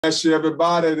Bless you,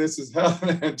 everybody. This is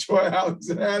Helen and Troy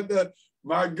Alexander.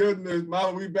 My goodness,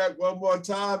 Mama, we back one more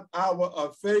time. Hour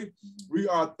of faith. We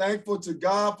are thankful to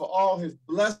God for all his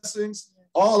blessings,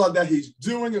 all of that he's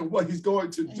doing and what he's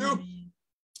going to do. Amen.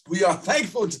 We are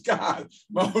thankful to God.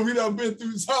 Mama, we done been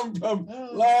through something from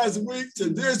last week to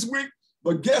this week,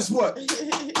 but guess what?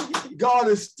 God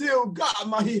is still God.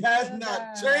 Mama, he has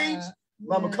not changed.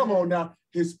 Mama, come on now.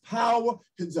 His power,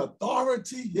 his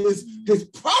authority, his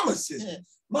promises. Yes.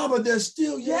 Mama, they're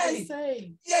still yay.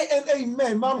 Yay and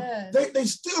amen. Mama, they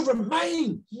still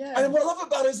remain. Yes. And what I love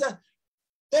about it is that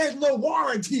there's no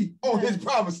warranty on his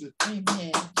promises.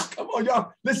 Amen. Come on,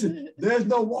 y'all. Listen, there's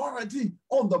no warranty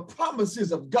on the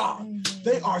promises of God. Amen.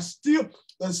 They are still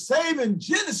the same in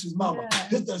Genesis, Mama.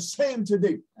 It's the same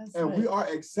today. And we are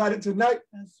excited tonight.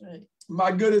 That's right.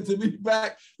 My goodness to be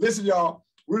back. Listen, y'all,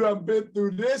 we done been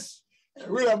through this. And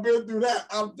we done been through that.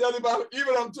 I'm telling you about it,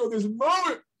 even up to this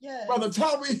moment. Yes. By the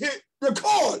time we hit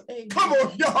record, amen. Come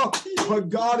on, y'all. But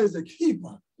God is a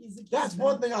keeper. That's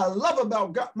one thing I love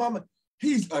about God, Mama.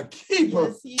 He's a keeper.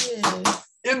 Yes, he is.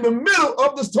 In the middle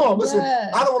of the storm. Listen,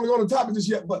 I don't want to go on the topic just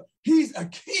yet, but he's a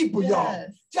keeper, y'all.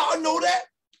 Y'all know that?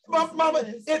 Mama,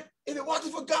 if it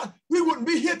wasn't for God, we wouldn't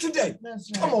be here today. That's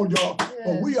right. Come on, y'all. Yes.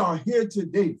 But we are here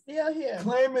today. Still here.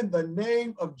 Claiming the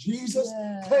name of Jesus.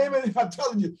 Yes. Claiming, I'm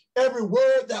telling you, every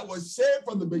word that was said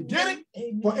from the beginning.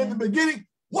 Amen. For in the beginning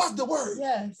was the word.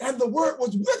 Yes. And the word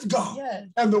was with God. Yes.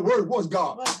 And the word was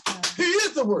God. He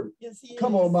is the word. Yes, he is.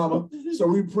 Come on, Mama. So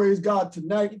we praise God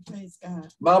tonight. We praise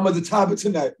God. Mama, the topic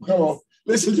tonight. Come on.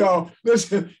 Listen, y'all.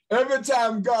 Listen, every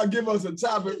time God give us a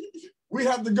topic, we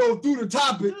have to go through the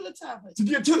topic, to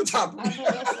get to the topic. I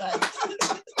know that's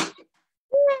right.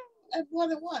 And more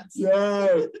than once.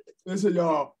 Yeah. Listen,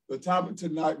 y'all. The topic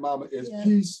tonight, Mama, is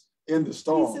peace in the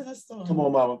storm. Peace in the storm. Come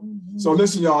on, Mama. Mm-hmm. So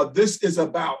listen, y'all. This is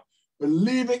about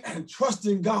believing and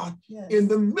trusting God in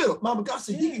the middle. Mama, God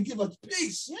said he can give us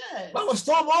peace. Yes. Mama,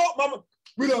 storm all. Mama,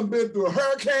 we done been through a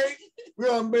hurricane. We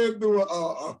done been through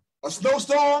a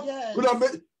snowstorm. Yes. We done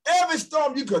been every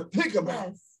storm you could think about.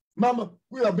 Yes. Mama,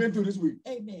 we have been through this week.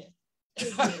 Amen.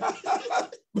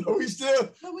 But we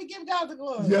give God the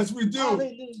glory. Yes, we do.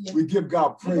 Hallelujah. We give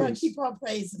God praise. We're going to keep on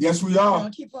praising. Yes, we are. We're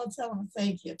going to keep on telling him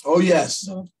thank you. Oh, yes.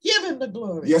 Give him the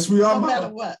glory. Yes, we are. No matter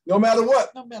what. No matter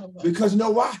what. No matter what. Because you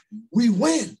know why? We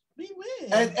win. We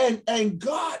win. And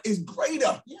God is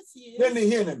greater than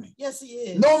the enemy. Yes, he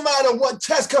is. No matter what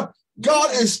test comes,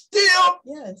 God is still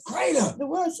greater. The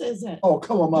word says that. Oh,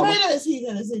 come on, Mama. Greater is he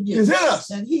that is in you. Is in us.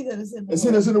 Than he that is in the world. It's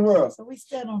in us in the world. So we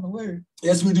stand on the word.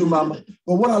 Yes, we do, Mama.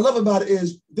 But what I love about it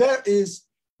is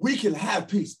we can have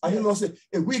peace. I hear the Lord say,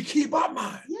 if we keep our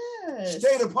mind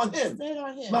stayed upon him. Stayed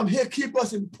on him. Mom, he'll keep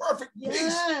us in perfect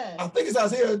peace. I think it's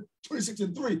Isaiah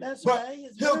 26:3. That's but right.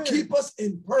 He'll keep us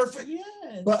in perfect.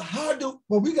 But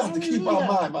we got to keep our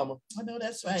mind, Mama. I know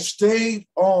that's right. Stayed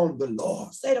on the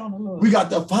Lord. Stayed on the Lord. We got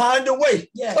to find a way.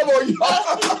 Come on,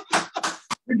 y'all.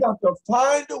 We got to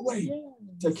find a way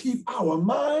to keep our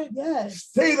mind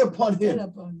stayed upon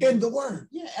him in the word.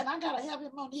 Yeah, and I got to have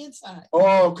him on the inside.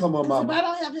 Oh, come on, Mama. If I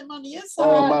don't have him on the inside,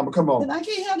 Mama, come on. Then I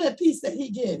can't have that peace that he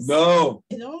gives. No.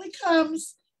 It only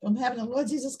comes from having the Lord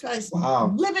Jesus Christ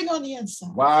living on the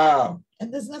inside. Wow.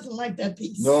 And there's nothing like that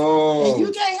peace. No. And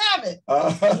you can't have it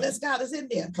unless God is in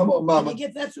there. Come on, Mama. And you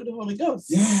get that through the Holy Ghost.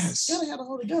 Yes. You got to have the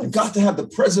Holy Ghost. You got to have the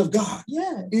presence of God.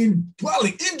 Yes.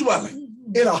 Indwelling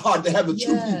in our heart to have the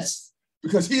true peace.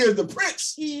 Because he is the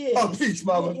Prince of Peace,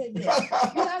 Mama.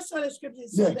 I saw the scripture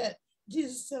said that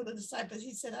Jesus told the disciples,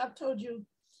 he said, I've told you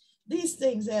these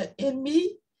things that in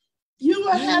me, you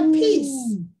will have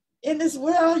peace. In this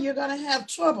world, you're going to have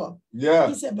trouble. Yeah.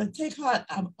 He said, but take heart,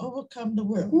 I've overcome the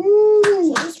world.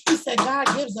 Ooh. So this peace that God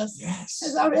gives us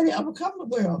has already overcome the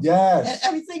world. Yes. And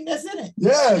everything that's in it.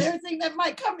 Yes. And everything that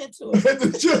might come into it.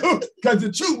 Because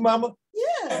the truth, Mama.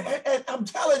 Yeah. And I'm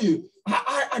telling you,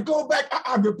 I go back,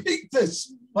 I repeat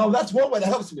this. Well, that's one way that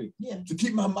helps me to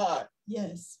keep my mind.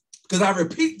 Yes. Because I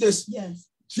repeat this. Yes.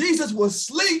 Jesus was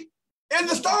asleep in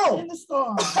the storm. In the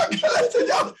storm. Listen,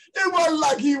 y'all, it wasn't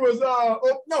like he was,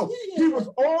 he was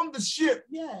on the ship,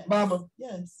 Mama.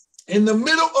 Yes. In the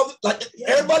middle of, like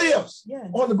everybody else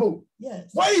on the boat.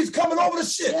 Yes. Waves coming over the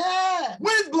ship. Yeah.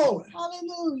 Wind blowing.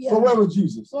 Hallelujah. But where was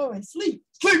Jesus? Glory. Sleep.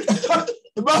 One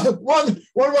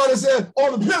writer said,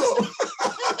 on the pillow.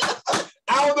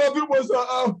 I don't know if it was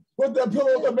what that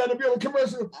pillow was, man, to be on a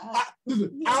commercial. I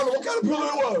don't know what kind of pillow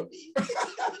it was.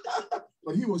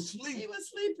 But he was sleeping. He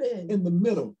was sleeping in the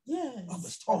middle of the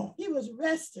storm. He was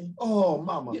resting. Oh,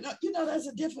 Mama. You know, there's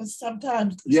a difference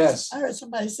sometimes. Yes. I heard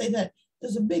somebody say that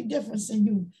there's a big difference in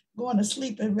you going to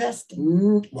sleep and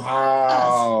resting.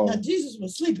 Wow. Now, Jesus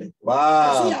was sleeping.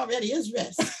 Wow. He already is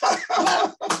rest.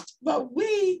 But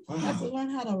we have to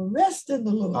learn how to rest in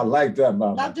the Lord. I like that,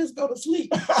 Mama. Not just go to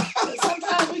sleep.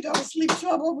 Sometimes we go to sleep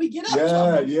trouble, we get up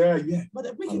trouble. Yeah. But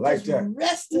if we can just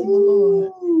rest in the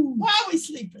Lord, why are we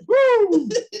sleeping?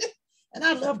 And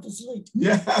I love to sleep.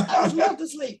 Yeah. I just love to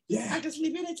sleep. Yeah. I can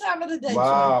sleep any time of the day.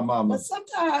 Wow, Mama. But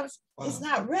sometimes it's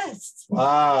not rest.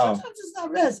 Wow. Sometimes it's not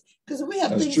rest. Because we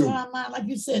have things on our mind, like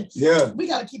you said, we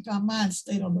got to keep our mind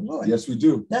stayed on the Lord. Yes, we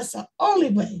do. That's the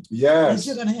only way that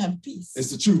you're going to have peace.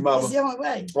 It's the truth, Mama. It's the only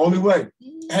way. Only way.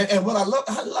 And what I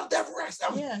love that rest.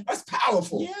 That's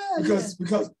powerful.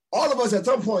 Because all of us at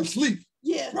some point sleep.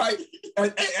 Yeah. Right?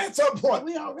 And at some point,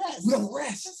 we don't rest. We don't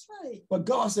rest. That's right. But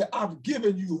God said, I've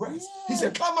given you rest. He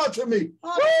said, come unto me.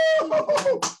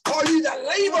 All you that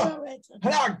labor,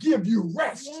 and I'll give you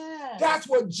rest. Yeah. That's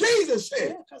what Jesus said.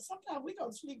 Yeah, because sometimes we go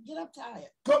to sleep, get up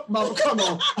tired. Mama, come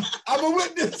on. I'm a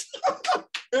witness.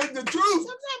 It's the truth.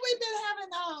 Sometimes we've been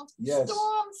having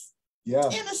storms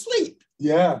in the sleep.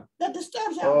 Yeah. That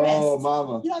disturbs our rest. Oh,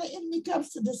 Mama. You know, the enemy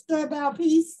comes to disturb our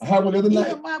peace. I had one the other night.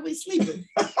 Even while we're sleeping.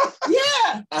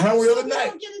 Yeah. I had one the other night. We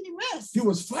don't get any rest. He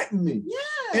was fighting me.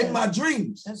 Yeah. In my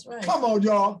dreams. That's right. Come on,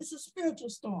 y'all. It's a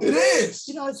spiritual storm. It is.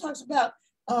 You know, it talks about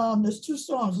there's two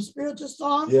storms, a spiritual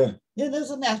storm. Yeah. Then there's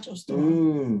a natural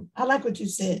storm. I like what you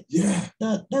said. Yeah.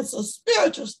 That's a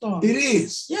spiritual storm. It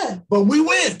is. Yeah. But we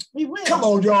win. We win. Come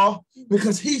on, y'all.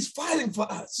 Because he's fighting for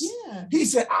us. Yeah. He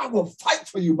said, I will fight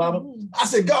for you, Mama. I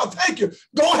said, God, thank you.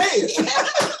 Go ahead.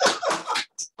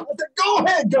 I said, go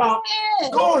ahead, God.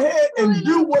 Go ahead and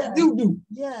do what you do.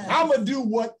 Yeah. I'm going to do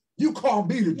what you call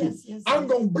me to do. I'm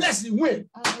going to bless you with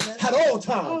at all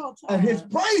times. And his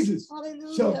praises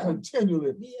shall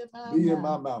continually be in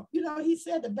my mouth. You know, he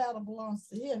said the battle belongs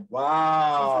to him.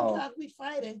 Wow. So sometimes we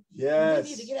fight it. Yes. We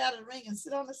need to get out of the ring and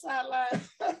sit on the sideline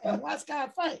and watch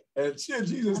God fight. And cheer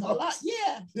Jesus and up.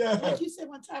 Yeah. Like you said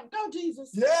one time, go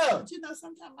Jesus. Yeah. But you know,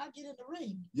 sometimes I get in the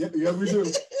ring. Yeah, we do.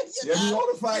 We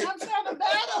want to fight. I'm trying to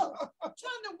battle. I'm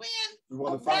trying to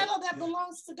win a battle that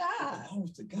belongs to God.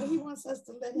 Belongs to God. But he wants us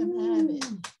to let him have it.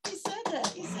 He said that.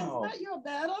 He said, it's not your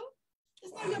battle.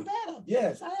 It's not your battle.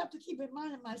 Yes. So I have to keep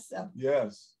reminding myself.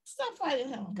 Yes. Stop fighting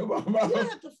him. Come on, Mama. You don't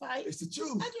have to fight. It's the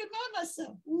truth. I have to remind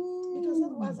myself. Because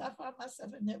otherwise I find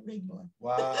myself in that ring more.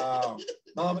 Wow.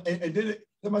 Mama, and then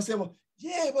then I said, well,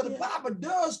 but the Bible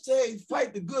does say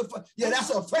fight the good fight. Yeah,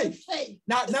 that's a faith.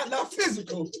 Not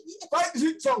physical. Fight.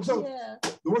 So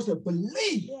the word said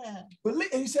believe. Yeah. Believe.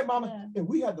 And he said, Mama, if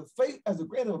we have the faith as a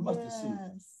grain of a mustard seed,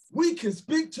 we can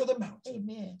speak to the mountain.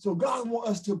 Amen. So God wants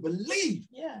us to believe.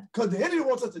 Yeah. Because the enemy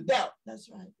wants us to doubt. That's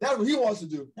right. That's what he wants to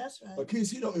do. That's right. But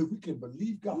kids, if we can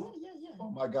believe God. Yeah. Oh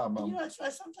my God, Mama. And you know, that's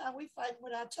right. Sometimes we fight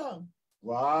with our tongue.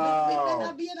 Wow. We may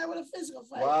not be in there with a physical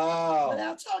fight. Wow. But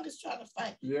our tongue is trying to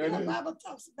fight. Yeah. The Bible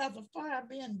talks about the fire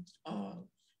being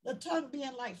the tongue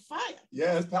being like fire.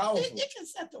 Yeah, it's powerful. It can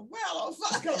set the world on fire.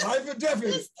 It's got life and death in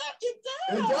it. It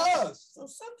does. It does. So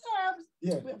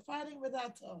sometimes we're fighting with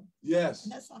our tongue. Yes.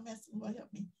 And that's why I'm asking, Lord,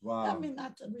 help me. Wow. Help me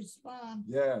not to respond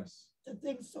to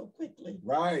things so quickly.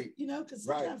 Right. You know, because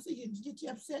sometimes you can get you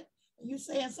upset and you're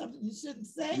saying something you shouldn't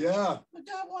say. Yeah. But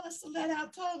God wants us to let our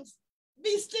tongues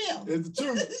be still. It's the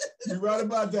truth. You're right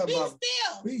about that, Mama.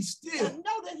 Still. Be still. And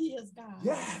know that he is God.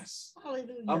 Yes.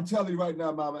 Hallelujah. I'm telling you right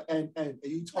now, Mama, and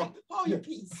you talk. Hold your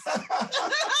peace.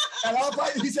 And I'll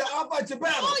fight. He said, I'll fight your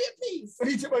battle. Hold your peace.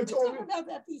 And he told me about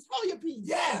that peace. Hold your peace.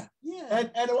 Yeah. Yeah.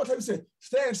 And one time he said,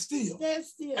 stand still. Stand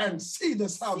still. And see the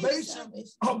salvation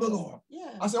of the Lord.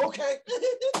 Yeah. I said, okay.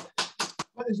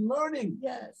 But it's learning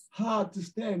how to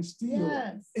stand still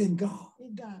in God.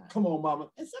 In God. Come on, Mama.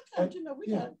 And sometimes,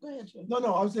 we got to, go ahead, Troy.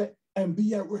 No, I was saying, and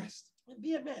be at rest. And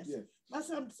be at rest. Yeah.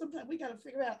 Sometimes we got to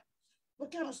figure out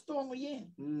what kind of storm we're in.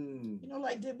 You know,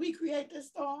 like, did we create this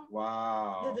storm?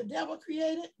 Wow. Did the devil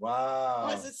create it? Wow.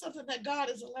 Or is it something that God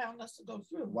is allowing us to go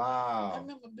through? Wow. I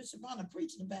remember Bishop Bonner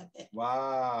preaching about that.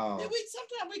 Wow.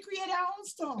 Sometimes we create our own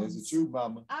storms. That's the truth,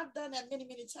 Mama. I've done that many,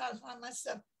 many times. Find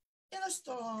myself in a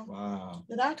storm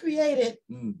that I created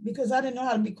because I didn't know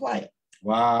how to be quiet.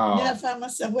 Wow. Then I found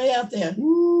myself way out there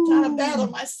trying to battle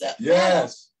myself.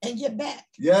 Yes. And get back.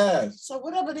 Yes. So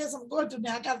whatever it is I'm going through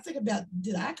now, I got to think about,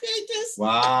 did I create this?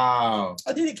 Wow.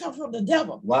 Or did it come from the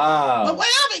devil? Wow. But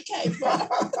wherever it came from,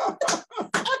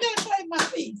 I got to claim my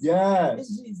peace. Yes.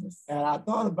 It's Jesus. And I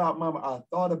thought about, Mama,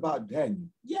 Daniel.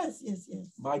 Yes.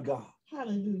 My God.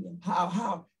 Hallelujah.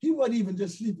 How he wasn't even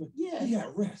just sleeping. Yeah. He had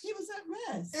rest. He was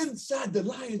at rest. Inside the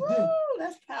lion's den.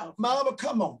 That's powerful. Mama,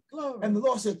 come on. Glory. And the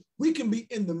Lord said, we can be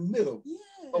in the middle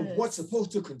of what's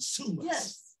supposed to consume us.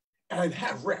 Yes. and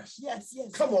have rest. Yes,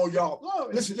 yes. Come on, y'all.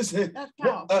 Glory. Listen. That's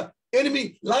powerful.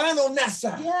 Enemy lying on that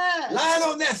side. Yes. Lying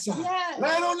on that side. Yes.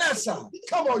 Lying on that side.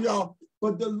 Come on, y'all.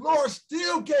 But the Lord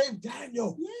still gave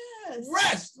Daniel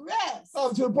rest.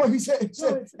 To the point he said,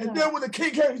 and then when the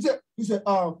king came, he said,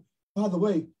 by the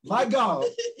way, my God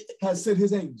has sent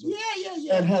his angels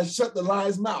and has shut the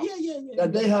lion's mouth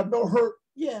that they have no hurt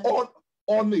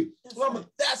on me.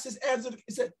 That's his answer.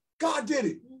 He said, God did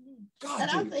it. God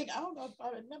and did it. I don't know if I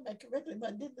remember that correctly,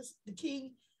 but didn't the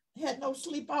king had no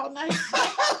sleep all night?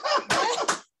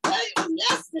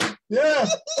 Yeah,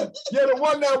 the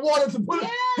one that wanted to put it,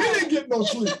 he didn't get no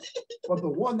sleep. But the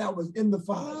one that was in the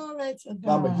fire,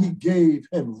 Mama, he gave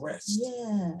him rest.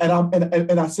 Yeah.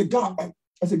 And I said, God,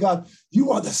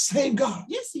 you are the same God.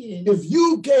 Yes, he is. If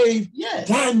you gave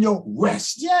Daniel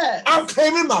rest, I'm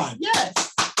claiming mine.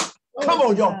 Yes. Come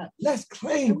on, y'all. Let's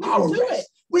claim our rest.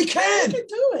 We can. We can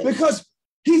do it. Because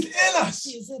he's in us.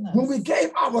 He's in us. When we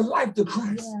gave our life to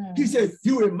Christ, he said,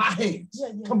 you in my hands.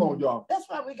 Come on, y'all. That's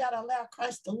why we got to allow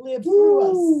Christ to live through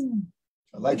us.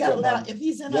 I like we got to allow, if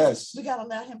he's in us, we got to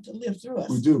allow him to live through us.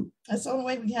 We do. That's the only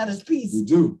way we can have his peace. We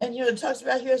do. And it talks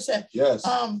about here, it said,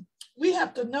 we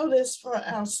have to know this for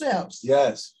ourselves.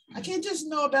 Yes. I can't just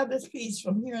know about this peace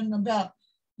from hearing about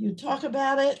you talk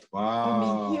about it,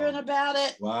 or me hearing about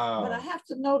it. Wow. But I have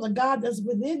to know the God that's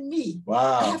within me.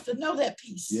 Wow. I have to know that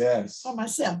peace for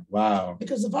myself. Wow.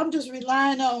 Because if I'm just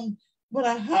relying on what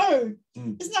I heard,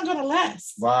 it's not going to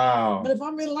last. Wow. But if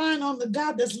I'm relying on the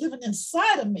God that's living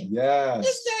inside of me,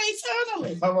 it's there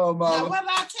eternally. Come on, Mama. Now, whether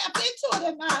I tap into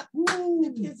it or not,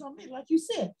 depends on me. Like you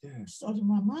said, start in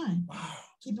my mind. Wow.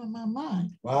 Keep on my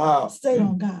mind. Wow. Stay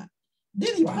on God.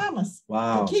 Then he promised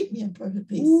to keep me in perfect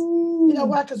peace. You know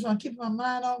why? Because when I keep my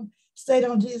mind on, stayed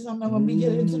on Jesus, I'm not going to be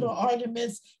getting into the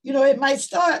arguments. You know, it might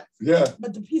start,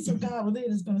 but the peace of God within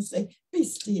is going to say, be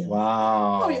still.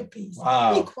 Wow. Know your peace.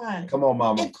 Wow. Be quiet. Come on,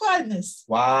 Mama. In quietness.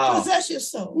 Wow. Possess your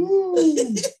soul.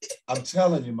 I'm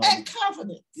telling you, Mama. And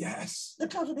confidence. Yes. The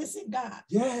confidence in God.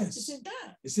 Yes. It's in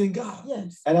God. It's in God.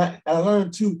 Yes. And I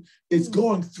learned too, it's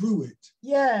going through it.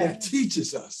 That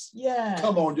teaches us.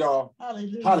 Come on, y'all.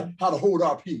 Hallelujah. How to hold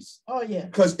our peace. Oh, yeah.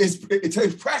 Because it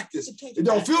takes practice. It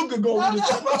don't feel good going through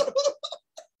this.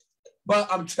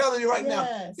 But I'm telling you right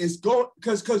now, it's going,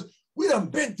 because we done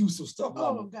been through some stuff,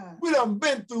 Mama. Oh, God. We done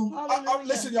been through,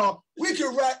 listen, y'all, we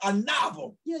could write a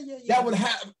novel that would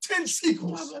have 10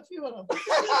 sequels. A few of them.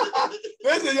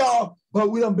 Listen, y'all,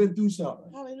 but we done been through something.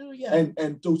 Hallelujah.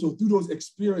 And so through those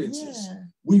experiences,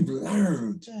 we've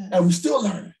learned, and we still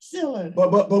learn.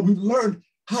 But we've learned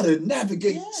how to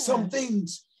navigate some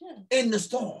things in the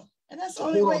storm. And that's the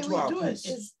only way we do it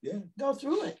is go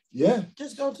through it.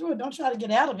 Just go through it. Don't try to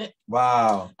get out of it.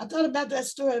 Wow. I thought about that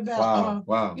story about,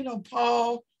 you know,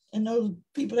 Paul and those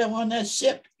people that were on that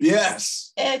ship.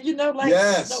 Yes. And, you know, like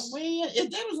the wind,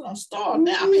 they was in a storm.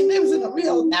 Now, I mean, they was in a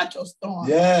real natural storm.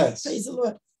 Yes. Praise the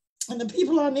Lord. And the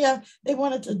people on there, they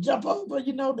wanted to jump over,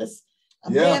 you know, this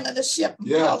abandon the ship.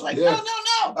 And I was like, no.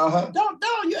 Don't.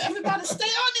 Everybody stay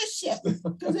on this ship.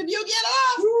 Because if you get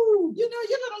off, you know,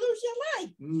 you're going to lose your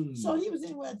life. So he was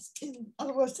in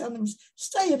other words, telling them,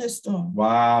 stay in this storm.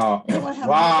 Wow. The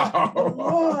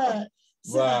Lord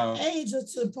sent an angel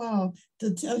to Paul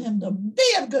to tell him to be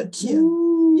of good cheer.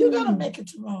 You're going to make it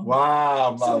tomorrow.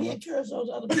 Wow, so he encouraged those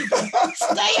other people,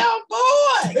 stay on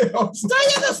board. Stay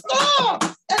in the storm.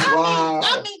 And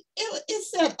I mean, it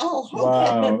said, hope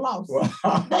had been lost.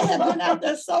 They had been out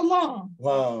there so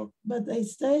long. But they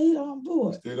stayed on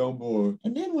board.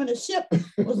 And then when the ship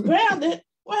was grounded,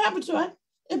 what happened to it?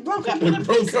 It broke up into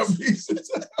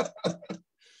pieces.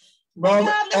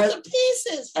 God let the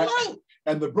pieces float.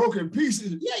 And the broken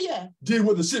pieces did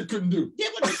what the ship couldn't do.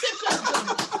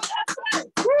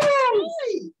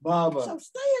 Mama. So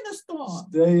stay in the storm.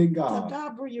 Stay in God. Till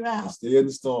God bring you out. Stay in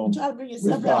the storm. Try to bring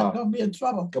yourself out. You're going to be in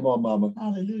trouble. Come on, Mama.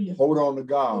 Hallelujah. Hold on to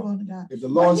God. Hold on to God. If the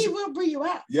Lord, he will bring you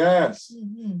out. Yes.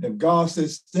 If God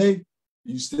says stay,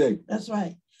 you stay. That's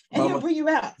right. And Mama, he'll bring you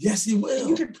out. Yes, he will. And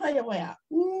you can pray your way out.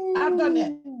 I've done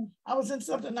that. I was in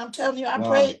something, I'm telling you, I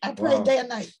prayed day and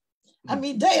night. I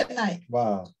mean, day and night.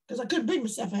 Wow. Because I couldn't bring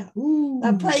myself out.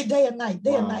 I prayed day and night,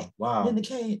 and night. Wow. Then the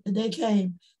day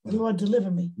came, the Lord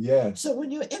delivered me. Yes. So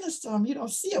when you're in a storm, you don't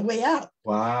see a way out.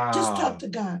 Wow. Just talk to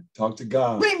God. Talk to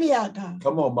God. Bring me out, God.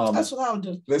 Come on, Mama. That's what I would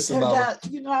do. Listen, Mama. God,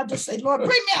 you know, I just say, Lord, bring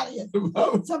me out of here.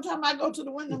 Sometimes I go to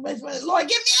the window and say, Lord,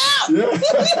 get me out. And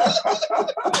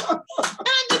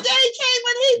the day came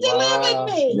when he delivered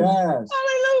me. Yes.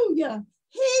 Hallelujah.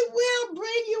 He He will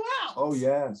bring you out. Oh,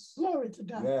 yes. Glory to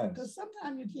God. Yes. Because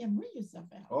sometimes you can't bring yourself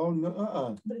out. Oh,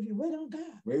 no. But if you wait on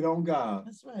God. Wait on God.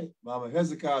 That's right. Mama,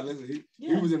 Hezekiah, listen,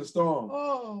 he was in a storm.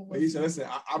 Oh. But he said, listen,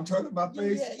 I'm turning my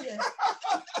face. Yeah.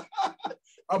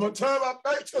 I'm going to turn my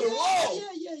back to the wall.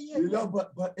 Yeah. You know,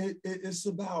 but it's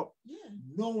about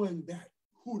knowing that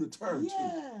who to turn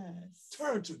to.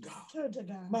 Turn to God. Turn to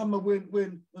God. Mama,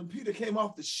 when Peter came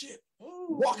off the ship,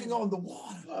 walking on the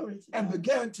water and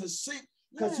began to sink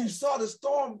because he saw the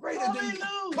storm greater than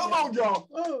come on, y'all.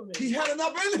 He had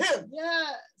enough in him.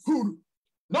 Yes.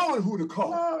 Knowing who to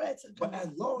call. But as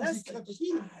long as he kept his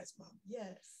eyes, Mama.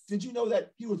 Yes. Did you know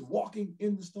that he was walking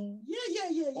in the storm?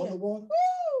 Yeah. On the water?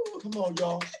 Woo. Come on,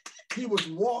 y'all. He was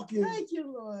walking. Thank you,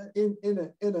 Lord.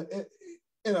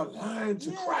 In a line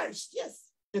to Christ.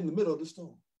 Yes. In the middle of the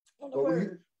storm. On the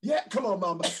word. Yeah, come on,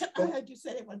 Mama. I heard you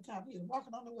say it one time. He was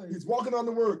walking on the word. He's walking on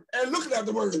the word and looking at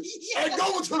the word and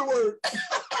going to the word.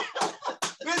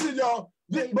 Listen, y'all.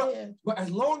 But as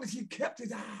long as he kept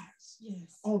his eyes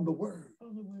on the word,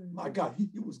 my God, he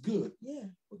was good. Yeah.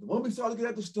 But the moment he started to get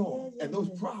at the storm and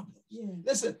those problems,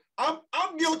 listen, I'm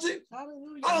guilty.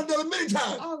 Hallelujah. I've done it many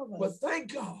times. All of us. But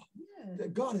thank God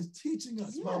that God is teaching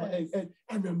us, Mama,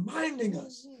 and reminding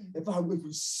us if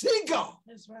we see God.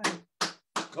 That's right.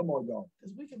 Come on, y'all.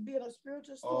 Because we can be in a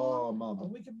spiritual storm. Oh, Mama. Or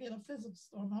we can be in a physical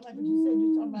storm. I like what you said.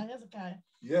 You're talking about Hezekiah.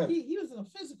 Yeah. He was in a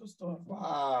physical storm.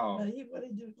 Wow. But what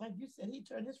he did, like you said, he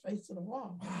turned his face to the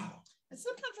wall. Wow. And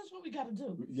sometimes that's what we got to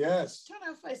do. Yes. Turn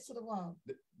our face to the wall.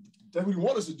 That's what he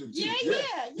wants us to do. Yeah.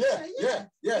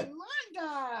 Remind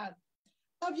God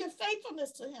of your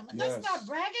faithfulness to him. And that's not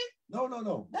bragging.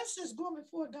 No. That's just going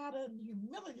before God in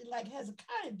humility like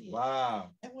Hezekiah did. Wow.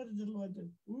 And what did the Lord do?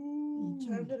 Ooh. He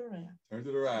turned it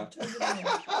around. Gave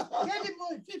him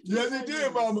more than 50 Yes, he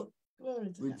did, Mama.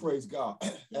 Glory to God. Praise God.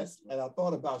 And I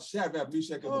thought about Shadrach,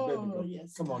 Meshach, and Abednego.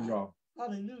 Yes, come on, y'all.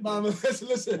 Hallelujah. Mama,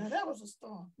 listen. Now, that was a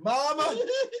storm. Mama,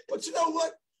 but you know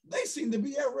what? They seem to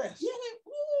be at rest. Yeah,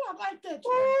 I like that.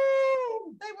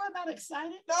 They were not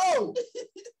excited. No.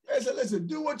 Listen,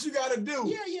 do what you got to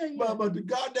do. Yeah. But the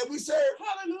God that we serve,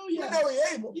 hallelujah. We know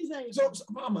He's able. He's able. So,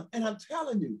 Mama, and I'm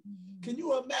telling you, can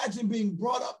you imagine being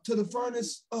brought up to the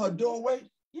furnace doorway?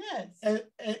 Yes.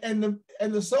 And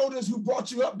the soldiers who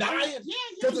brought you up dying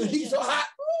because the heat's so hot,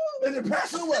 and they're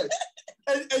passing away.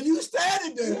 and you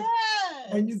standing there.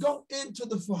 And you go into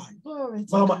the fire. Glory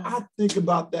to Mama, God. I think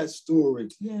about that story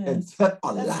and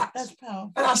a lot. That's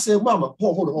powerful. And I said, Mama,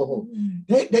 hold on.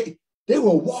 They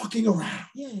were walking around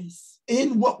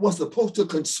in what was supposed to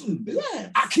consume them.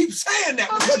 I keep saying that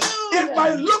because it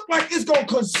might look like it's going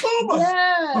to consume us.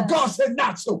 But God said,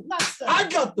 not so. I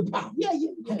got the power.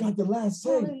 I got the last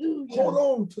say. Hold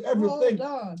on to everything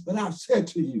that I've said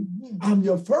to you. I'm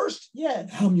your first.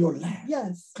 I'm your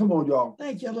last. Come on, y'all.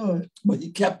 Thank you, Lord. But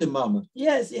he kept it, Mama.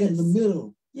 In the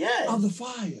middle. Of the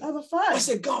fire. I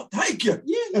said, God, thank you.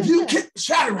 If you keep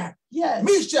Shadrach,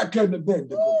 Meshach, and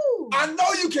Abednego, I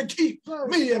know you can keep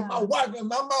me and my wife and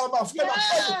my mom, my family,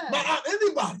 my aunt,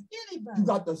 anybody. You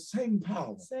got the same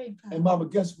power. And Mama,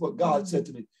 guess what God said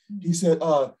to me? He said,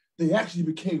 they actually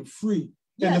became free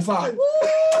in the fire.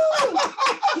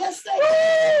 Yes, they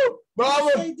did.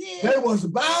 Mama, they was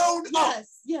bound up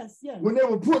when they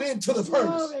were put into the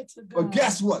furnace. But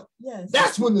guess what?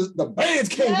 That's when the bands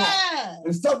came out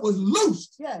and stuff was loose.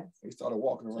 They started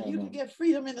walking around. So you can get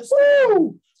freedom in the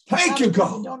spirit. Thank you,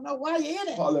 God. You don't know why you're in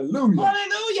it.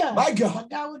 Hallelujah. My God. But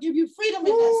God will give you freedom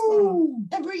in that storm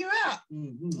and bring you out.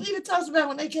 He even talks about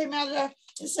when they came out of there,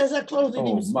 it says their clothes didn't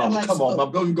even smell like come on,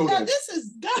 Mom. Don't even go there. This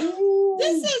is God.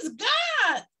 This is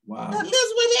God. Wow. That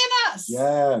lives within us.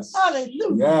 Yes.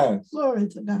 Hallelujah. Yes. Glory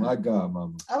to God. My God,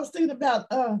 Mama. I was thinking about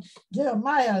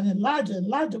Jeremiah and Elijah.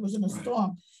 Elijah was in a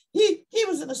storm. He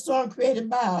was in a storm created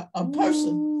by a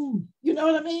person. You know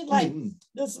what I mean? Like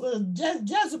this was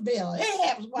Jezebel,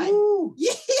 Ahab's wife.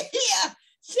 Yeah.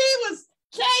 She was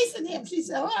chasing him. She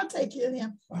said, I'll take care of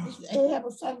him. Ahab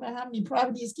was talking about how many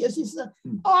properties he gives. She said,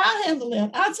 I'll handle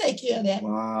that. I'll take care of that.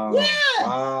 Wow. Yeah.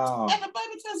 Wow. And the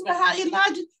Bible tells about how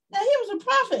Elijah, now he was a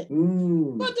prophet,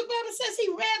 but the Bible says he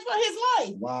ran for his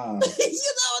life. Wow. You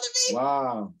know what I mean?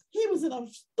 Wow. He was in a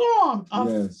storm,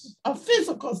 a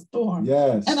physical storm,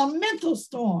 and a mental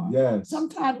storm.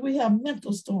 Sometimes we have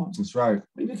mental storms. That's right.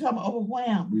 We become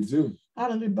overwhelmed. We do.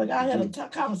 Hallelujah. But I had a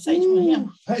conversation with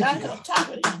him. I had a talk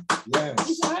with him.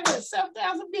 He said, I got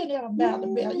 7,000 millionaires about the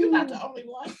bell. You're not the only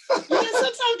one.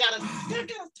 Sometimes God gotta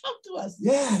talk to us.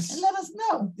 And let us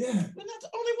know. We're not the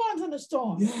only ones in the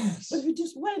storm. But if you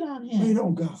just wait on him. Wait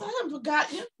on God. So I haven't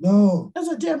forgotten you. No. That's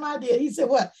what Jeremiah did. He said,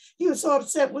 what? He was so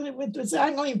upset when he went through. He said, I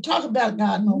ain't going to even talk about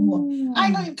God no more. I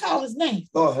ain't going to even call his name.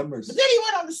 Lord have mercy. But then he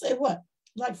went on to say what?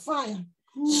 like fire.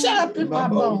 Shut up in my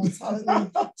bones.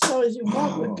 Hallelujah. So as you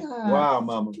walk with God, wow,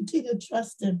 Mama, continue to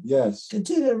trust Him. Yes.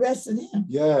 Continue to rest in Him.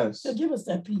 Yes. He'll give us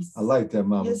that peace. I like that,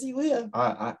 Mama. Yes, He will.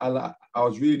 I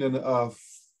was reading in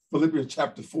Philippians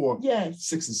chapter 4, yes.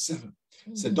 6 and 7.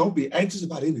 Said, don't be anxious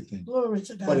about anything. Glory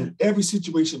to God. But in every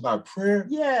situation by prayer,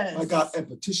 yes. my God, and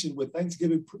petition with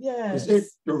thanksgiving, yes. present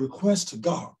your request to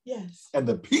God. Yes. And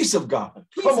the peace of God,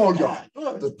 come on,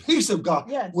 y'all. The peace of God,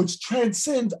 yes. which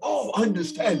transcends all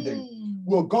understanding,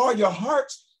 will guard your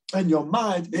hearts and your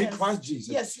mind yes. in Christ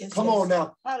Jesus. Yes, yes, come yes. on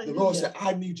now. Hallelujah. The Lord said,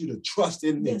 I need you to trust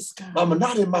in me. Yes, God. Mama,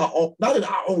 not in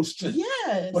our own strength,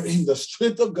 yes. but in the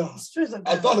strength of God. Strength of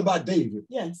God. I thought about David.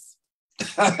 Yes.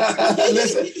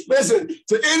 listen,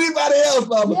 to anybody else,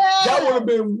 Mama, yes. that would have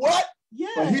been what?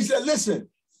 Yes. But he said, listen,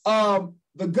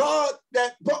 the God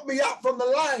that brought me out from the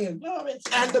lion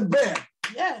and the bear,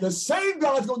 yes. the same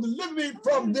God is going to deliver me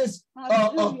from this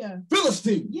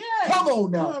Philistine. Yes. Come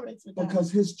on now.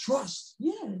 Because his trust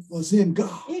yes. was in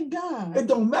God. In God. It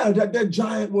don't matter that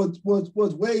giant was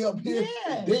way up here, yes.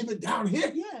 and David down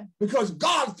here, yes. because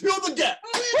God filled the gap.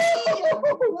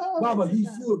 Mama, he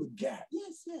filled the gap.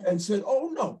 Yes, yes. And said, oh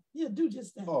no. Yeah, do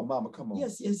just that. Oh, Mama, come on.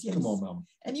 Yes, yes, yes. Come on, Mama.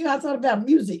 And I thought about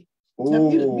music.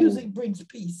 Oh. Music brings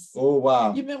peace. Oh,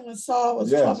 wow. You remember when Saul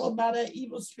was yes. troubled by that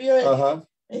evil spirit? Uh-huh.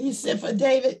 And he said for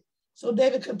David, so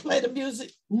David could play the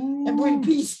music and bring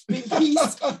peace. Bring peace.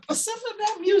 There's something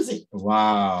about music.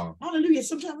 Wow. Hallelujah.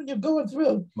 Sometimes when you're going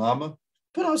through, Mama,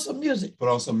 put on some music. Put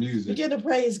on some music. Begin to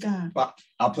praise God.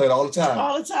 I play it all the time.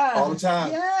 All the time. All the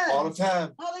time. Yes. All the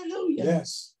time. Hallelujah.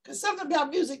 Yes. Because something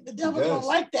about music, the devil yes. don't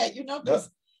like that, you know, because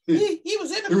he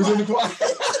was in the choir. He was in the choir.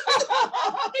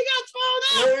 He got thrown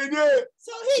out. Yeah, he did.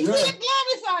 So he can't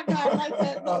glorify God like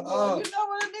that no more. You know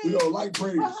what I mean? You don't like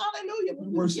praise. Well, hallelujah.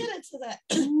 When you get into that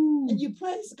and you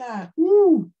praise God,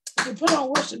 you put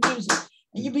on worship music,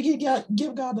 and you begin to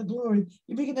give God the glory.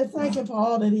 You begin to thank Him for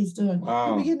all that He's done.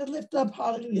 Wow. You begin to lift up,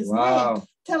 hallelujah, His wow. name.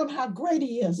 Tell Him how great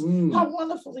He is, how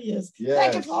wonderful He is. Yes.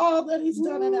 Thank Him for all that He's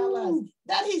done in our lives,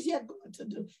 that He's yet going to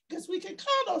do. Because we can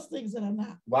call those things that are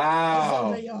not.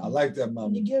 Wow. I like that, Mama.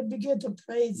 And you begin to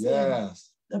praise Him.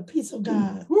 The peace of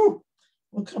God will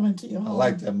come into your home. I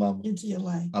like that, Mama. Into your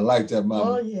life. I like that,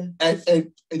 Mama. Oh, yeah.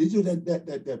 And did you know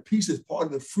that peace is part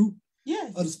of the fruit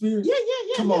yes. of the Spirit? Yeah.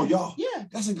 Come on, y'all. Yeah.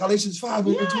 That's in Galatians 5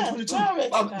 and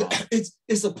 22.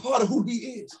 It's a part of who He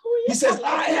is. He says,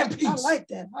 I am peace. I like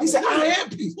that. He said, I am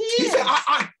peace. He said,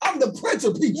 I'm the Prince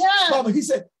of Peace. Yeah. Mama, He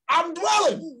said, I'm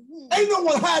dwelling. Ain't no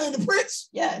one hiding the Prince.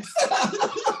 Yes.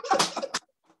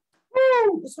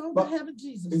 It's all about having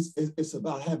Jesus. It's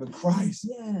about having Christ.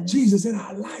 Yes. Jesus in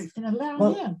our life. And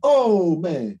allow Him. Oh,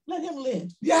 man. Let Him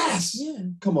live. Yes. Yeah.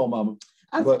 Come on, Mama.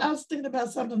 I was thinking about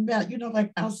something about,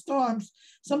 like our storms.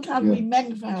 Sometimes we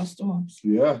magnify our storms.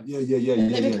 Yeah.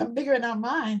 And they become bigger in our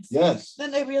minds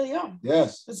than they really are.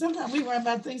 Yes. But sometimes we worry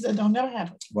about things that don't never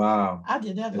happen. Wow. I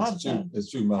did that a lot of times. It's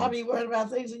true, Mama. I'll be worried about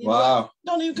things and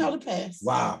don't even come to pass.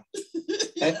 Wow.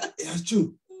 And that's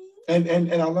true. And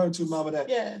I learned too, Mama,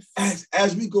 that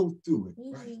as we go through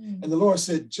it, right? And the Lord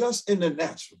said, just in the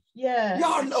natural. Yeah.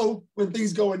 Y'all know when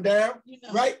things going down,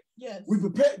 right? Yes. We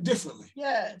prepare differently.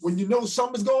 Yes. When you know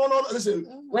something's going on, listen,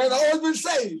 when I always been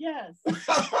saved. Yes.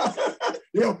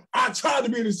 I tried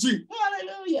to be in the street.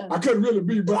 Hallelujah. I couldn't really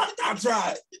be, but I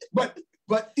tried.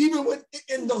 But even when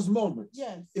in those moments,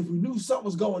 if we knew something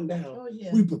was going down,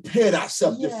 we prepared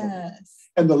ourselves differently.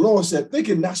 And the Lord said,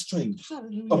 thinking not strange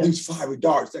of these fiery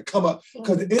darts that come up,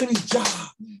 because the enemy's job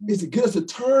is to get us to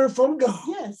turn from God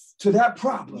to that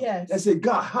problem and say,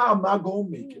 God, how am I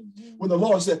going to make it? When the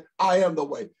Lord said, I am the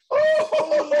way.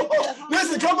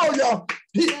 Listen, come on, y'all.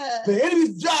 The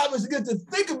enemy's job is to get to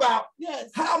think about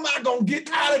how am I going to get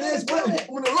out of this?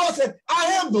 When the Lord said,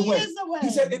 I am the way. He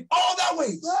said, in all thy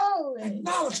ways,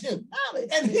 acknowledge Him.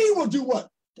 And He will do what?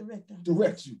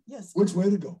 Direct you. Yes. Which way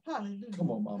to go? Hallelujah.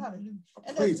 Come on, Mama. Hallelujah.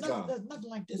 And praise God. There's nothing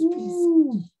like this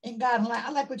peace in God.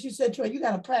 I like what you said, Troy. You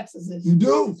got to practice this. You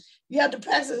do. You have to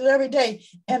practice it every day.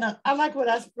 And I like what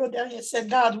I wrote down here. It said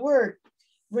God's word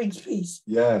brings peace.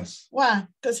 Yes. Why?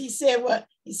 Because He said what?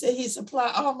 He said He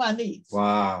supply all my needs.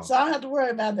 Wow. So I don't have to worry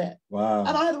about that. Wow.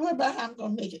 I don't have to worry about how I'm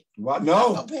going to make it. What? No.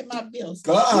 I'm going to pay my bills.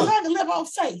 You learn to live on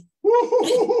faith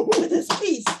with this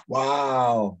peace.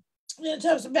 Wow. It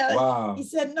talks about it. He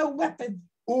said, no weapon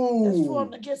that's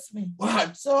formed against me.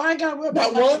 What? So I ain't got to worry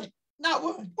about Not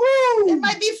one. It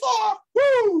might be 4,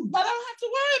 but I don't have to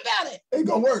worry about it. Ain't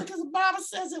gonna work. Because the Bible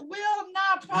says it will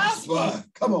not prosper.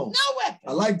 Come on. No weapon.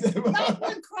 I like that. Not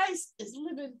when Christ is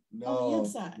living on the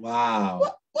inside.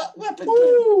 Wow. What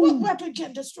weapon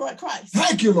can destroy Christ?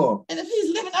 Thank you, Lord. And if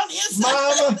He's living on the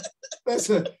inside. Mama,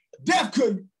 listen, death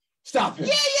couldn't stop him.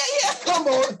 Yeah. Come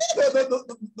on.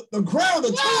 The ground,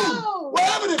 the tomb,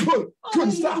 wherever they put it,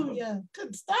 couldn't stop him.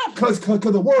 Couldn't stop him. Because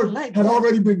the word had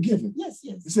already been given. Yes.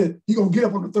 He said, he's going to get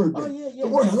up on the third day. The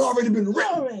word had already been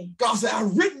written. Glory. God said,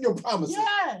 I've written your promises.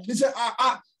 Yes. He said,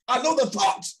 I know the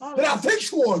thoughts that I think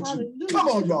towards you. Come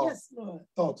on, y'all. Yes, Lord.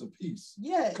 Thoughts of peace.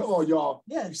 Yes. Come on, y'all.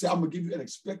 Yes. He said, I'm going to give you an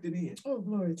expected end. Oh,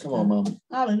 glory to Come God. on, Mama.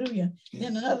 Hallelujah. Yeah.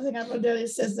 And another thing I wrote there, it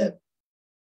says that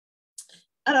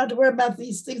I don't have to worry about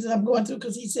these things that I'm going through,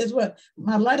 because he says what?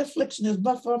 My light affliction is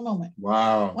but for a moment.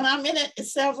 Wow. When I'm in it, it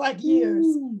sounds like years.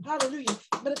 Hallelujah.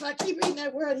 But if I keep reading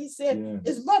that word, he said,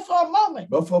 it's but for a moment.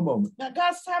 But for a moment. Now,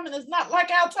 God's timing is not like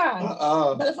our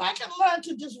time. But if I can learn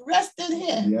to just rest in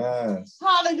him. Yes.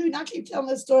 Hallelujah. And I keep telling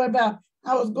this story about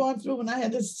I was going through when I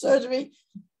had this surgery.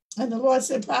 And the Lord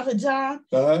said, Prophet John,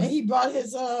 and he brought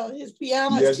his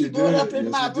piano, his keyboard up in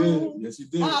my room. Yes, he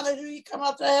did. Hallelujah. He come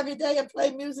out there every day and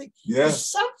play music. Yes. There's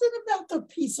something about the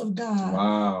peace of God.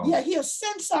 Wow. Yeah, he'll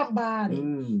send somebody.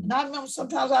 And I remember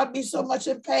sometimes I'd be so much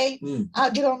in pain.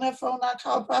 I'd get on that phone, I'd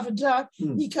call Prophet John.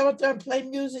 He'd come up there and play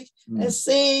music and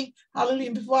sing.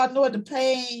 Hallelujah. Before I know it, the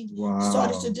pain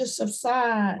started to just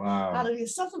subside. Wow. Hallelujah.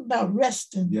 Something about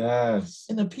resting. Yes.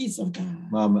 In the peace of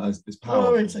God. Mama, it's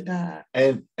powerful. Glory to God.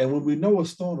 And when we know a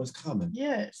storm is coming,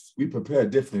 we prepare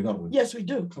differently, don't we? Yes, we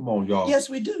do. Come on, y'all. Yes,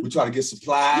 we do. We try to get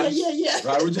supplies. Yeah.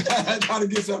 Right? We're trying to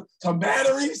get some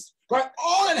batteries. Right?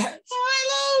 All of that.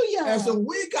 Hallelujah. And so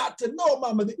we got to know,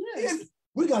 Mama,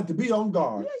 we got to be on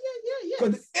guard.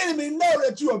 Because the enemy know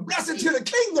that you're a blessing to the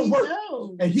kingdom work.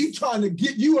 And he's trying to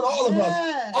get you and all of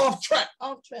us off track.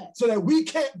 So that we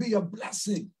can't be a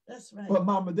blessing. That's right. But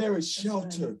Mama, there is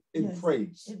shelter in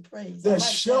praise. In praise. There's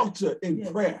shelter in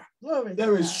prayer. Glory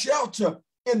there is shelter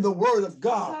in the word of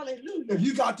God. Hallelujah. If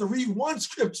you got to read one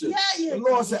scripture, the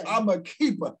Lord said, I'm a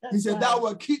keeper. He said, thou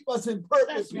will keep us in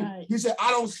perfect peace. He said,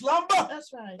 I don't slumber.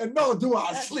 And nor do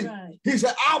I sleep. He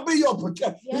said, I'll be your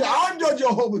protector. He said, I'm your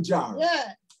Jehovah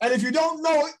Jireh. And if you don't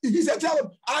know it, he said, tell him,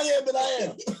 I am that I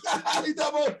am.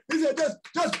 He said,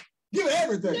 just give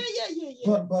everything.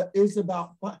 But it's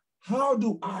about how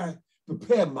do I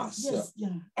prepare myself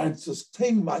and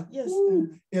sustain my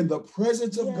in the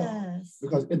presence of God.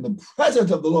 Because in the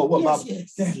presence of the Lord,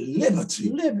 there's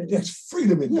liberty. There's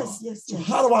freedom in God. So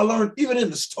how do I learn, even in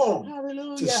the storm,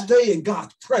 to stay in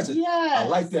God's presence? I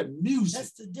like that music.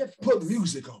 That's the difference. Put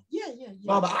music on.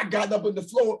 Mama, I got up on the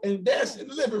floor and danced in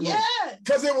the living room.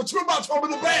 Because it was too much over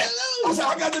the bed. I said,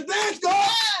 I got to dance, God.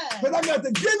 But I got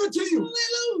to give it to you.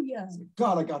 Hallelujah.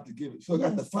 God, I got to give it. So I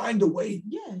got to find a way,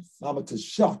 Mama, to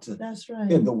shelter. That's right.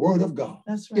 In the word of God.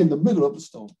 That's right. In the middle of the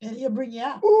storm. And he'll bring you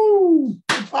out. Ooh.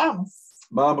 He promised.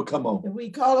 Mama, come on. If we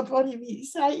call upon him, he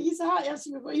said, I'll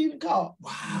answer before you can call.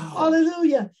 Wow.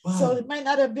 Hallelujah. Wow. So it might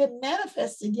not have been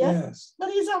manifested yet, but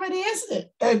he's already answered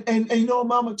it. And you know,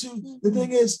 Mama, too, the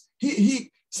thing is,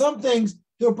 he some things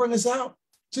he'll bring us out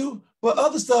too, but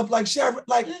other stuff like Sharon,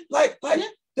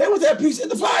 they was at peace in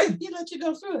the fight. He let you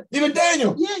go through it. Even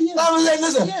Daniel. I was like,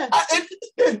 listen,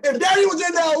 if Daniel was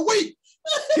in there a week,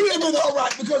 he would have been all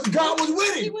right because God was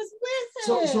with him. He was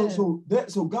with him.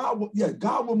 So God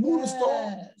will move the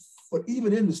storm. But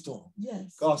even in the storm,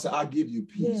 God said, I'll give you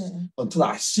peace until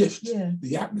I shift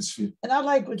the atmosphere. And I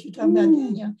like what you're talking about,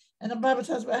 Daniel. And the Bible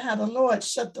talks about how the Lord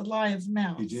shut the lion's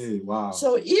mouth. He did. Wow.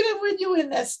 So even when you're in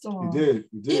that storm, he did.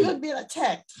 Even being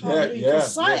attacked,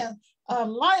 lions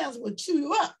will chew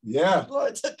you up.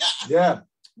 Glory to God.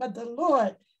 But the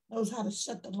Lord knows how to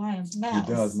shut the lion's mouth.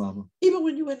 He does, Mama. Even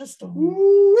when you're in the storm.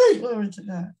 Glory to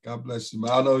God. God bless you,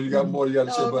 man. I know you got more you got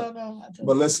to say,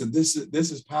 but listen, this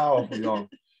is powerful, y'all.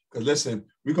 Because listen,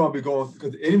 we're gonna be going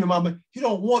because the enemy, Mama, he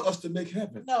don't want us to make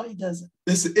heaven. No, he doesn't.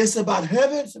 It's about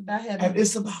heaven. It's about heaven. And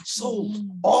it's about souls.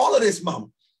 All of this, Mama.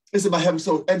 It's about heaven.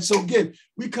 And so again,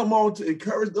 we come on to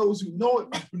encourage those who know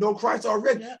it, who know Christ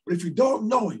already. But if you don't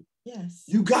know him,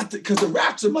 you got to, because the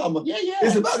rapture, Mama,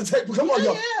 is about to take. Come on,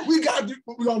 y'all. We're gonna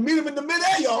meet him in the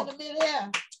midair, y'all. In the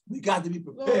midair. We got to be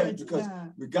prepared because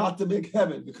we got to make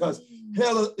heaven because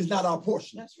hell is not our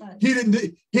portion. That's right. He didn't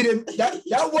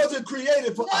that wasn't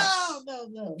created for us.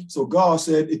 No. So God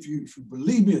said, if you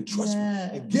believe me and trust me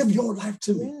and give your life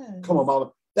to me, come on,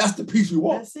 Mama. That's the peace we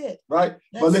want. That's it. Right?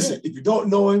 But listen, if you don't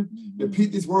know him,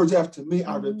 repeat these words after me.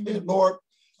 I repent, Lord,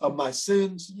 of my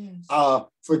sins.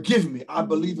 Forgive me. I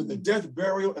believe in the death,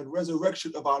 burial, and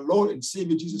resurrection of our Lord and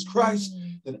Savior Jesus Christ.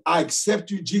 And I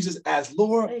accept you, Jesus, as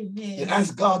Lord. Amen. And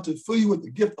ask God to fill you with the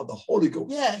gift of the Holy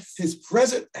Ghost. His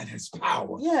presence and his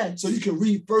power. So you can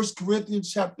read 1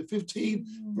 Corinthians chapter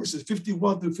 15, verses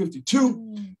 51 through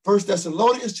 52. 1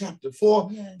 Thessalonians chapter 4,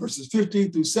 verses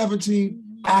 15 through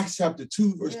 17. Acts chapter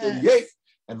 2, verse 38.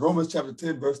 And Romans chapter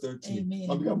 10, verse 13. Amen.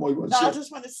 Mom, you got more you want to No, share? I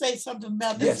just want to say something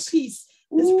about this peace.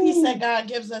 This peace that God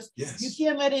gives us. Yes. You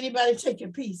can't let anybody take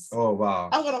your peace. Oh, wow.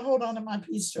 I'm going to hold on to my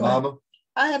peace, Troy. Mama.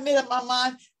 I have made up my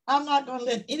mind. I'm not going to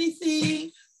let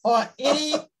anything or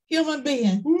any human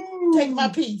being take my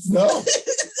peace. No.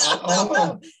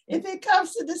 No. If it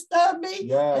comes to disturb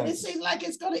me, and it seems like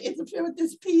it's going to interfere with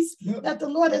this peace that the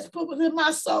Lord has put within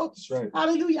my soul, that's right.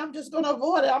 Hallelujah, I'm just going to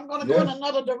avoid it. I'm going to go in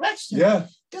another direction. Yeah.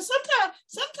 Because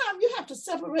sometimes you have to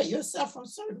separate yourself from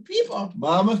certain people.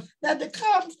 Mama. That it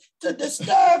comes to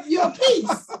disturb your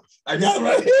peace. I got it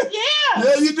right here. Yeah.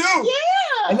 Yeah, you do.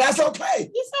 Yeah. And that's okay.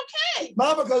 It's okay.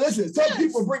 Mama, because listen, some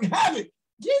people bring havoc.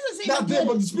 Jesus not them,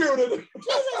 but the spirit of it.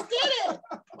 Jesus did it.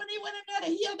 When he went in there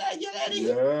to heal that young lady, he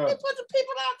put the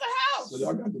people out the house. So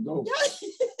y'all got to go.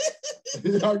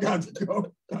 Y'all got to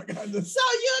go. So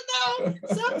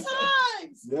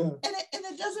sometimes, and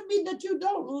it doesn't mean that you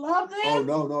don't love them. Oh,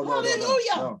 no.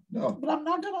 Hallelujah. No. But I'm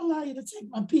not going to allow you to take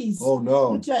my peace. Oh,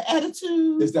 no. With your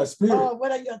attitude. It's that spirit.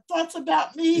 What are your thoughts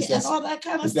about me and all that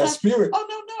kind of it's stuff. That spirit. Oh,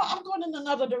 no. I'm going in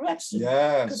another direction.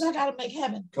 Yes. Because I got to make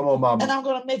heaven. Come on, Mama. And I'm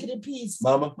going to make it in peace.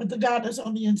 Mama. With the God that's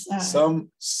on the inside.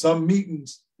 Some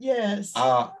meetings. Yes.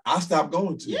 I stopped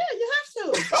going to. Yeah, you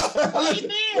have to.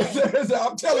 Amen.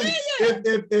 I'm telling you,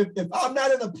 if I'm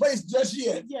not in a place just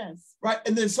yet. Yes. Right.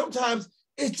 And then sometimes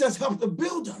it just helps to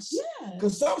build us. Yeah.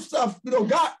 Because some stuff,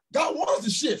 God wants us to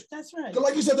shift. That's right. Because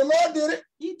like you said, the Lord did it.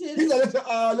 He did it. He said,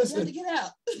 listen, you have to get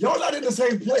out. Y'all not in the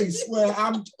same place where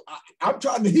I'm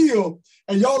trying to heal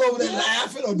and y'all over there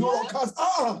laughing or doing all kinds.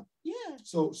 Yeah.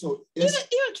 So it's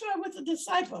even try with the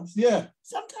disciples. Yeah.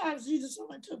 Sometimes Jesus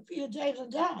only took Peter, James,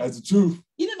 and John. That's the truth.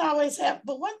 He didn't always have,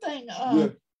 but one thing,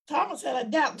 Thomas had a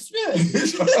doubting spirit. He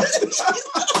was a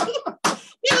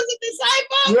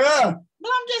disciple. Yeah.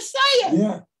 But I'm just saying.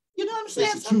 Yeah. You know what I'm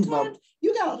saying? Sometimes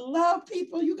you gotta love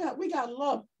people. We gotta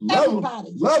love everybody.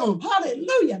 Love them.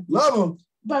 Hallelujah. Love them.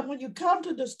 But when you come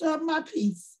to disturb my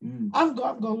peace, I'm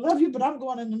going to love you, but I'm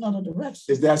going in another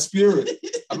direction. It's that spirit.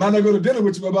 I might not go to dinner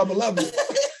with you, but I'm going to love you.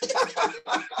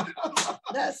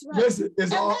 That's right. Listen, that's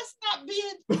not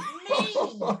being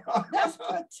mean. That's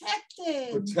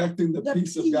protecting the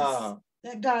peace of God.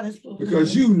 That God is put.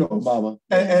 Because you know, Mama,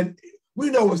 and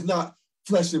we know it's not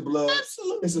flesh and blood.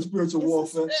 Absolutely. It's a spiritual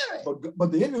warfare.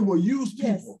 But the enemy will use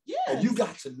people. Yes. And you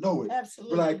got to know it.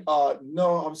 Absolutely. We're like,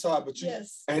 no, I'm sorry, but you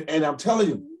and I'm telling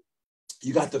you,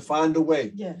 you got to find a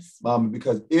way. Yes. Mama,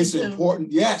 because it's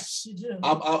important. Yes. You do.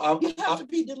 You have to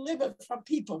be delivered from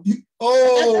people.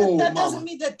 That doesn't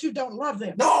mean that you don't love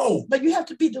them. No. But you have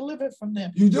to be delivered from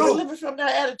them. You do. Delivered from their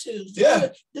attitudes. Yeah.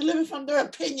 Delivered from their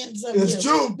opinions of you. It's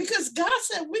true. Because God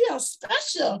said we are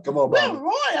special. Come on, We're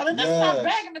royal. And that's not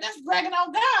bragging, but that's bragging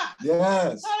on God.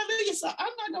 Yes. Hallelujah. So I'm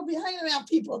not going to be hanging around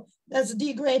people that's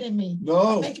degrading me.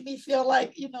 No. Making me feel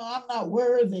like, I'm not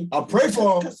worthy. I pray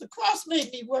for them. Because the cross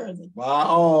made me worthy.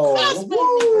 Wow. The cross made me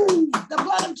worthy. The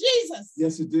blood of Jesus.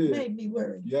 Yes, it did. Made me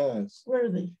worthy. Yes.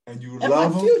 Worthy. And you and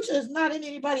love my future is not in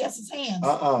anybody else's hands.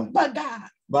 But God.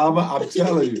 Mama, I'm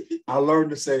telling you, I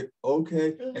learned to say,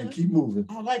 okay, and keep moving.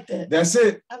 I like that. That's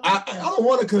it. I don't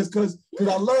want to, because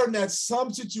I learned that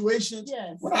some situations,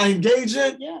 when I engage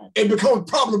in, it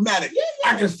becomes problematic.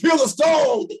 I can feel the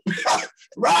storm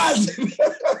rising.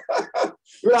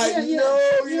 Like, you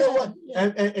know what?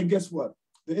 And guess what?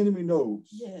 The enemy knows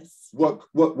what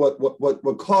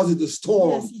causes the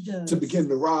storm to begin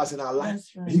to rise in our life.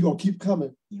 Right. He's going to keep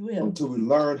coming until we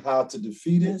learn how to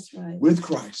defeat it with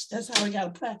Christ. That's how we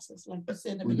got to practice, like you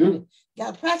said in the beginning.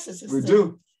 Got to practice. We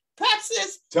do.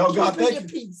 Practice. Tell God thank you.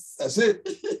 Peace. That's it.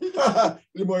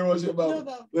 Anybody want to share about it?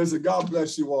 No. Listen, God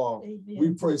bless you all. Amen.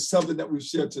 We pray something that we've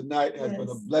shared tonight has been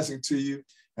a blessing to you,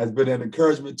 has been an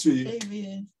encouragement to you.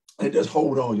 Amen. And just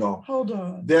hold on, y'all. Hold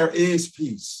on. There is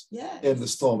peace in the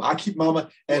storm. I keep Mama,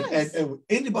 and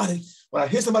anybody, when I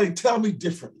hear somebody tell me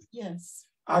differently,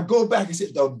 I go back and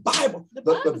say, the Bible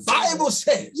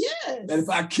says that if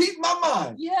I keep my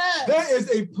mind, there is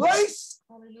a place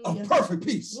of perfect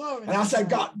peace. Glory and I say,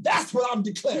 God, that's what I'm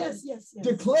declaring. Yes.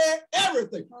 Declare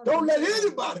everything. Hallelujah. Don't let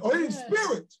anybody or any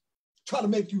spirit try to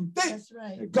make you think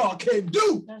that God can't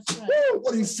do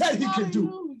what he said he can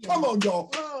do. Come on, y'all.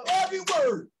 Whoa. Every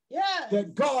word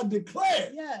that God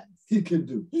declared, he can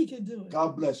do. He can do it.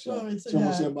 God bless y'all.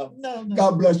 No.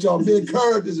 God bless y'all. Be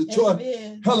encouraged. This is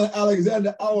Troy, Helen,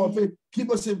 Alexander, our faith.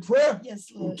 Keep us in prayer. Yes,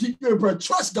 Lord. Keep you in prayer.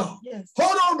 Trust God. Yes.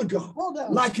 Hold on to God. Hold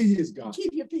on. Like he is God.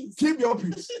 Keep your peace. Keep your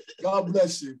peace. God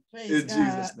bless you. Praise in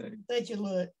God. Jesus' name. Thank you,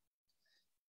 Lord.